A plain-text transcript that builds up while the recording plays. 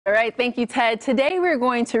right, thank you, Ted. Today we're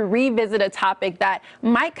going to revisit a topic that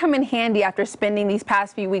might come in handy after spending these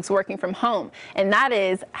past few weeks working from home, and that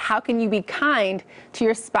is, how can you be kind to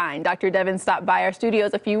your spine? Dr. Devin stopped by our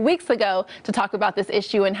studios a few weeks ago to talk about this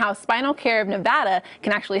issue and how Spinal Care of Nevada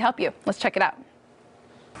can actually help you. Let's check it out.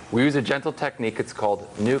 We use a gentle technique, it's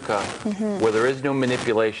called NUCA, where there is no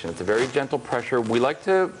manipulation. It's a very gentle pressure. We like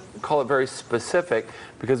to call it very specific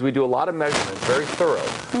because we do a lot of measurements, very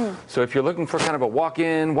thorough. So if you're looking for kind of a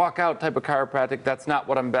walk-in, walk-out type of chiropractic, that's not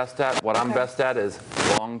what I'm best at. What I'm best at is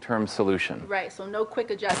long-term solution. Right, so no quick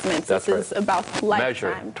adjustments. That's this is about lifetime.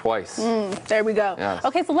 Measure twice. There we go. Yes.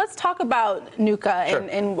 Okay, so let's talk about NUCA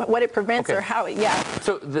and what it prevents or how it,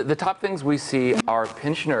 So the top things we see are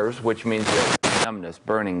pinched nerves, which means you have numbness,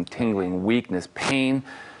 burning, tingling, weakness, pain,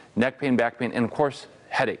 neck pain, back pain, and of course,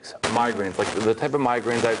 headaches, migraines. Like the type of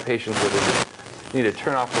migraines I have patients where they just need to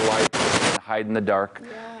turn off the light and hide in the dark.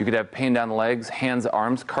 You could have pain down the legs, hands,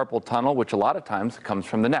 arms, carpal tunnel, which a lot I times comes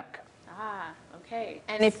from the neck. Okay.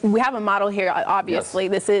 And if we have a model here, obviously,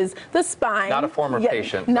 this is the spine. Not a former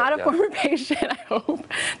patient. Not a former patient, I hope.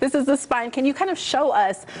 This is the spine. Can you kind of show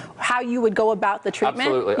us how you would go about the treatment?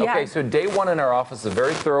 Absolutely. Okay, so day one in our office is a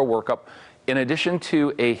very thorough workup. In addition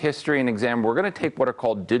to a history and exam, we're going to take what are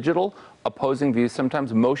called digital opposing views,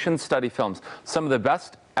 sometimes motion study films. Some of the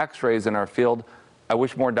best x-rays in our field. I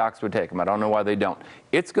wish more docs would take them. I don't know why they don't.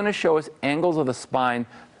 It's going to show us angles of the spine,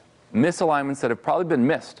 misalignments that have probably been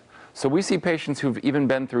missed. So we see patients who've even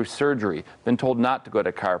been through surgery, been told not to go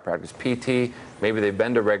to chiropractors, PT, maybe they've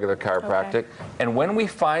been to regular chiropractic. And when we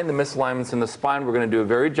find the misalignments in the spine, we're going to do a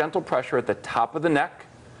very gentle pressure at the top of the neck.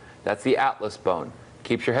 That's the atlas bone.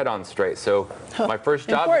 Keeps your head on straight. So my first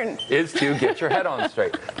job is to get your head on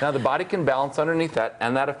straight. Now the body can balance underneath that,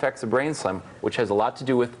 and that affects the brainstem, which has a lot to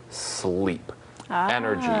do with sleep,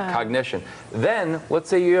 energy, cognition. Then let's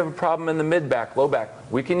say you have a problem in the mid back, low back.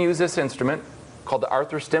 We can use this instrument called the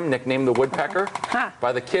arthrostim, nicknamed the woodpecker,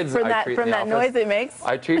 by the kids I treat in the office. From that noise it makes?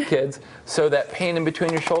 I treat kids. So that pain in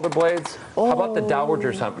between your shoulder blades, how about the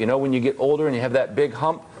dowager's hump? You know, when you get older and you have that big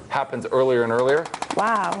hump, happens earlier and earlier.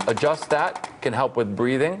 Wow. Adjust that, can help with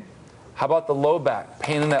breathing. How about the low back?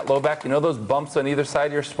 Pain in that low back. You know those bumps on either side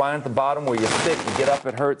of your spine at the bottom where you sit, you get up,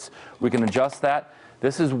 it hurts. We can adjust that.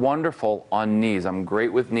 This is wonderful on knees. I'm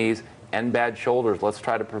great with knees and bad shoulders. Let's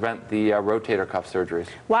try to prevent the rotator cuff surgeries.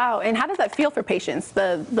 Wow, and how does that feel for patients,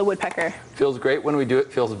 the woodpecker? Feels great when we do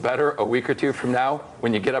it. Feels better a week or two from now.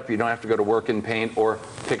 When you get up, you don't have to go to work in pain or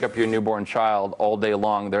pick up your newborn child all day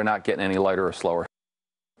long. They're not getting any lighter or slower.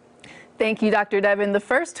 Thank you, Dr. Devin. The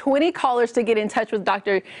first 20 callers to get in touch with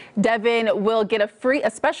Dr. Devin will get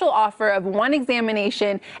a special offer of one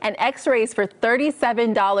examination and x-rays for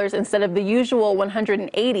 $37 instead of the usual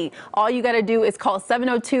 $180. All you got to do is call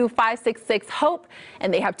 702-566-HOPE,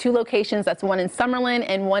 and they have 2 locations. That's one in Summerlin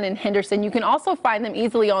and one in Henderson. You can also find them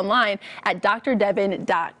easily online at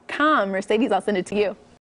drdevin.com. Mercedes, I'll send it to you.